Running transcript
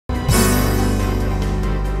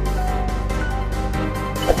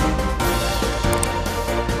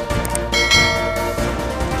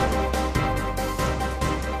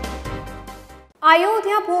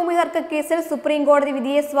അയോധ്യ ഭൂമിതർക്ക കേസിൽ സുപ്രീം കോടതി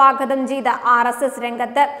വിധിയെ സ്വാഗതം ചെയ്ത RSS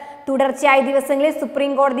രംഗത്ത്. തുടർച്ചയായ ദിവസങ്ങളിൽ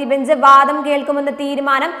സുപ്രീം കോടതി ബെഞ്ച് വാദം കേൾക്കുമെന്ന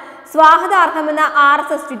തീരുമാനം സ്വാഗതാർഹമെന്ന്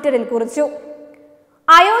RSS ട്വിറ്ററിൽ കുറിച്ചു.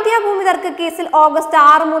 അയോധ്യ ഭൂമിതർക്ക കേസിൽ ഓഗസ്റ്റ്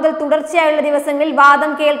 6 മുതൽ തുടർച്ചയായുള്ള ദിവസങ്ങളിൽ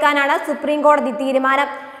വാദം കേൾക്കാനാണ് സുപ്രീം കോടതി തീരുമാനം.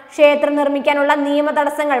 ക്ഷേത്രം നിർമ്മിക്കാനുള്ള നിയമ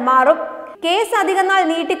തടസ്സങ്ങൾ മാറും. കേസ് അധികനാൾ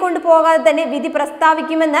നീട്ടിക്കൊണ്ടു പോകാതെ തന്നെ വിധി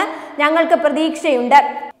പ്രസ്താവിക്കുമെന്ന് ഞങ്ങൾക്ക് പ്രതീക്ഷയുണ്ട്.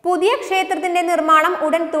 പുതിയ ക്ഷേത്രത്തിന്റെ നിർമ്മാണം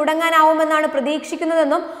ഉടൻ തുടങ്ങാനാവുമെന്നാണ്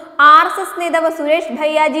പ്രതീക്ഷിക്കുന്നതെന്നും RSS നേതാവ് സുരേഷ്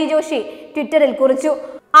ഭയ്യാജി ജോഷി ട്വിറ്ററിൽ കുറിച്ചു.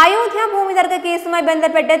 അയോധ്യ ഭൂമിതർക്ക കേസുമായി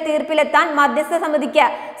ബന്ധപ്പെട്ട് തീർപ്പിലെത്താൻ മധ്യസ്ഥ സമിതിക്ക്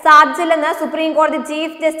സാധിച്ചില്ലെന്ന് സുപ്രീം കോടതി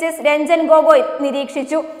ചീഫ് ജസ്റ്റിസ് രഞ്ജൻ ഗൊഗോയ്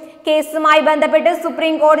നിരീക്ഷിച്ചു. കേസുമായി ബന്ധപ്പെട്ട്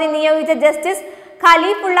സുപ്രീം കോടതി നിയോഗിച്ച ജസ്റ്റിസ്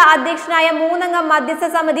ഖലീഫുള്ള അധ്യക്ഷനായ 3-അംഗ മധ്യസ്ഥ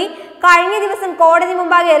സമിതി കഴിഞ്ഞ ദിവസം കോടതി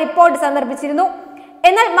മുമ്പാകെ റിപ്പോർട്ട് സമർപ്പിച്ചിരുന്നു.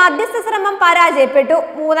 എന്നാൽ മധ്യസ്ഥ ശ്രമം പരാജയപ്പെട്ടു.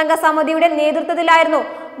 3-അംഗ സമിതിയുടെ നേതൃത്വത്തിലായിരുന്നു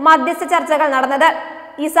മധ്യസ്ഥ ചർച്ചകൾ നടന്നത്.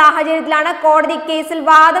 ഈ സാഹചര്യത്തിലാണ് കോടതി കേസിൽ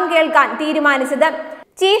വാദം കേൾക്കാൻ തീരുമാനിച്ചത്.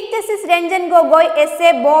 Chief justice Ranjan Gogoi, SA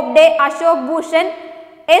Bobde, Ashok Bhushan,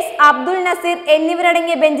 S Abdul Naseer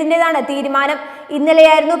എന്നിവരടങ്ങിയ ബെഞ്ചിന്റേതാണ് തീരുമാനം.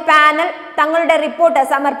 ഇന്നലെയായിരുന്നു പാനൽ തങ്ങളുടെ റിപ്പോർട്ട്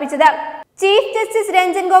സമർപ്പിച്ചത്. ചീഫ് ജസ്റ്റിസ്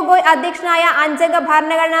രഞ്ജൻ ഗൊഗോയ് അധ്യക്ഷനായ 5-അംഗ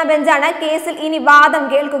ഭരണഘടനാ ബെഞ്ചാണ് കേസിൽ ഇനി വാദം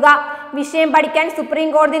കേൾക്കുക. വിഷയം പഠിക്കാൻ സുപ്രീം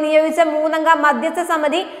കോടതി നിയോഗിച്ച 3-അംഗ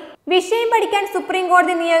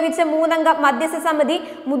മധ്യസ്ഥ സമിതി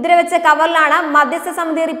മുദ്രവെച്ച കവറിലാണ് മധ്യസ്ഥ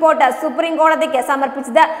സമിതി റിപ്പോർട്ട് സുപ്രീം കോടതിക്ക്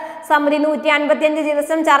സമർപ്പിച്ചത്. സമിതി 155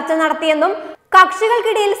 ദിവസം ചർച്ച നടത്തിയെന്നും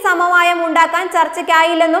കക്ഷികൾക്കിടയിൽ സമവായം ഉണ്ടാക്കാൻ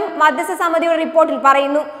ചർച്ചയ്ക്കായില്ലെന്നും മധ്യസ്ഥ സമിതിയുടെ റിപ്പോർട്ടിൽ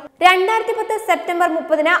പറയുന്നു. 2010 സെപ്റ്റംബർ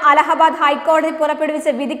 30-ന് അലഹബാദ് ഹൈക്കോടതി പുറപ്പെടുവിച്ച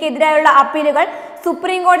വിധിക്കെതിരായുള്ള അപ്പീലുകൾ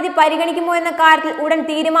സുപ്രീം കോടതി പരിഗണിക്കുമോ എന്ന കാര്യത്തിൽ ഉടൻ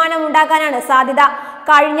തീരുമാനമുണ്ടാക്കാനാണ് സാധ്യത.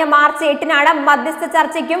 കഴിഞ്ഞ മാർച്ച് 8-നാണ് മധ്യസ്ഥ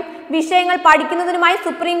ചർച്ചയ്ക്കും വിഷയങ്ങൾ പഠിക്കുന്നതിനുമായി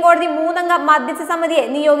സുപ്രീം കോടതി 3-അംഗ മധ്യസ്ഥ സമിതിയെ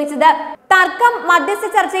നിയോഗിച്ചത്. തർക്കം മധ്യസ്ഥ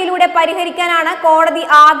ചർച്ചയിലൂടെ പരിഹരിക്കാനാണ് കോടതി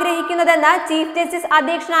ആഗ്രഹിക്കുന്നതെന്ന് ചീഫ് ജസ്റ്റിസ്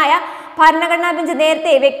അധ്യക്ഷനായ ഭരണഘടനാ ബെഞ്ച്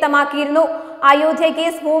നേരത്തെ വ്യക്തമാക്കിയിരുന്നു. അയോധ്യ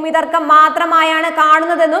കേസ് ഭൂമി തർക്കം മാത്രമായാണ്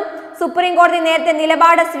കാണുന്നതെന്നും സുപ്രീം കോടതി നേരത്തെ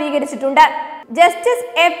നിലപാട് സ്വീകരിച്ചിട്ടുണ്ട്. ജസ്റ്റിസ്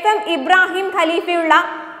FM ഇബ്രാഹിം ഖലീഫയുള്ള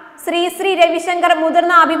ശ്രീ രവിശങ്കർ,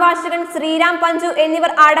 മുതിർന്ന അഭിഭാഷകൻ ശ്രീരാം പഞ്ചു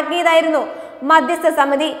എന്നിവർ അടങ്ങിയതായിരുന്നു മധ്യസ്ഥ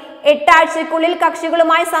സമിതി. 8 ആഴ്ചയ്ക്കുള്ളിൽ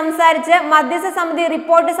കക്ഷികളുമായി സംസാരിച്ച് മധ്യസ്ഥ സമിതി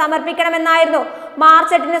റിപ്പോർട്ട് സമർപ്പിക്കണമെന്നായിരുന്നു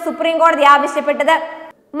മാർച്ച് 8-ന് സുപ്രീം കോടതി ആവശ്യപ്പെട്ടത്.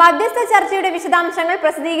 മധ്യസ്ഥ ചർച്ചയുടെ വിശദാംശങ്ങൾ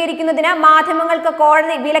പ്രസിദ്ധീകരിക്കുന്നതിന് മാധ്യമങ്ങൾക്ക്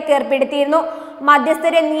കോടതി വിലക്കേർപ്പെടുത്തിയിരുന്നു.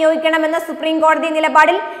 മധ്യസ്ഥരെ നിയോഗിക്കണമെന്ന സുപ്രീം കോടതി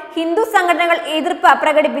നിലപാടിൽ ഹിന്ദു സംഘടനകൾ എതിർപ്പ്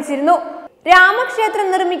പ്രകടിപ്പിച്ചിരുന്നു. രാമക്ഷേത്രം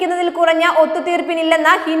നിർമ്മിക്കുന്നതിൽ കുറഞ്ഞ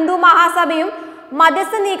ഒത്തുതീർപ്പിനില്ലെന്ന ഹിന്ദു മഹാസഭയും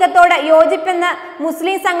മധ്യസ്ഥ നീക്കത്തോട് യോജിപ്പെന്ന്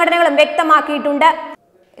മുസ്ലിം സംഘടനകളും വ്യക്തമാക്കിയിട്ടുണ്ട്.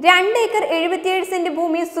 2 ഏക്കർ 77 സെന്റ്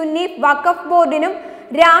ഭൂമി സുന്നി വഖഫ് ബോർഡിനും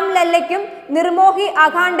രാംലല്ലയ്ക്കും നിർമോഹി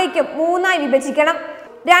അഖാണ്ടയ്ക്കും 3-ആയി വിഭജിക്കണം.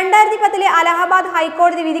 2010-ലെ അലഹബാദ്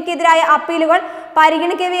ഹൈക്കോടതി വിധിക്കെതിരായ അപ്പീലുകൾ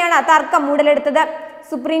പരിഗണിക്കവെയാണ് തർക്കം ഉടലെടുത്തത്.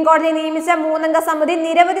 സുപ്രീം കോടതി നിയമിച്ച 3-അംഗ സമിതി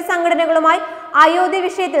നിരവധി സംഘടനകളുമായി അയോധ്യ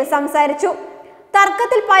വിഷയത്തിൽ സംസാരിച്ചു.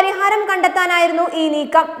 തർക്കത്തിൽ പരിഹാരം കണ്ടെത്താനായിരുന്നു ഈ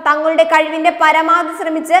നീക്കം. തങ്ങളുടെ കഴിവിന്റെ പരമാവധി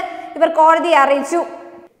ശ്രമിച്ച് ഇവർ കോടതിയെ അറിയിച്ചു.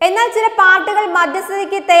 എന്നാൽ ചില പാർട്ടികൾ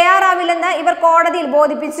മധ്യസ്ഥതയ്ക്ക് തയ്യാറാവില്ലെന്ന് ഇവർ കോടതിയിൽ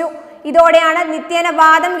ബോധിപ്പിച്ചു. ഇതോടെയാണ് നിത്യേന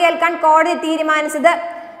വാദം കേൾക്കാൻ കോടതി തീരുമാനിച്ചത്.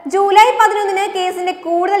 ജൂലൈ 11-ന് കേസിന്റെ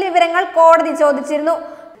കൂടുതൽ വിവരങ്ങൾ കോടതി ചോദിച്ചിരുന്നു.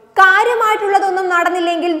 കാര്യമായിട്ടുള്ളതൊന്നും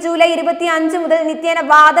നടന്നില്ലെങ്കിൽ ജൂലൈ 25 മുതൽ നിത്യേന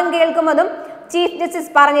വാദം കേൾക്കുമെന്നും ചീഫ്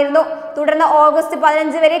ജസ്റ്റിസ് പറഞ്ഞിരുന്നു. തുടർന്ന് ഓഗസ്റ്റ്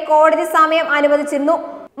 15 വരെ കോടതി സമയം അനുവദിച്ചിരുന്നു.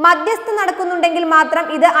 മധ്യസ്ഥ നടക്കുന്നുണ്ടെങ്കിൽ മാത്രം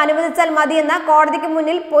ഇത് അനുവദിച്ചാൽ മതിയെന്ന കോടതിക്ക്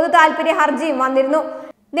മുന്നിൽ പൊതു താൽപര്യ ഹർജിയും വന്നിരുന്നു.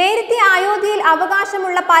 നേരത്തെ അയോധ്യയിൽ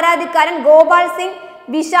അവകാശമുള്ള പരാതിക്കാരൻ ഗോപാൽ സിംഗ്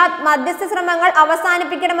വിഷാദ് മധ്യസ്ഥ ശ്രമങ്ങൾ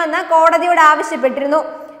അവസാനിപ്പിക്കണമെന്ന് കോടതിയോട് ആവശ്യപ്പെട്ടിരുന്നു.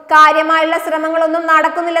 കാര്യമായുള്ള ശ്രമങ്ങളൊന്നും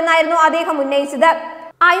നടക്കുന്നില്ലെന്നായിരുന്നു അദ്ദേഹം ഉന്നയിച്ചത്.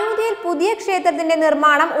 അയോധ്യയിൽ പുതിയ ക്ഷേത്രത്തിന്റെ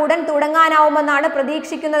നിർമ്മാണം ഉടൻ തുടങ്ങാനാവുമെന്നാണ്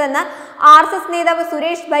പ്രതീക്ഷിക്കുന്നതെന്ന് RSS നേതാവ്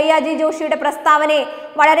സുരേഷ് ഭയ്യാജി ജോഷിയുടെ പ്രസ്താവനയെ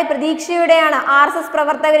വളരെ പ്രതീക്ഷയോടെയാണ് RSS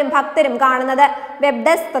പ്രവർത്തകരും ഭക്തരും കാണുന്നത്. Web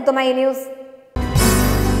desk Tatwamayi news.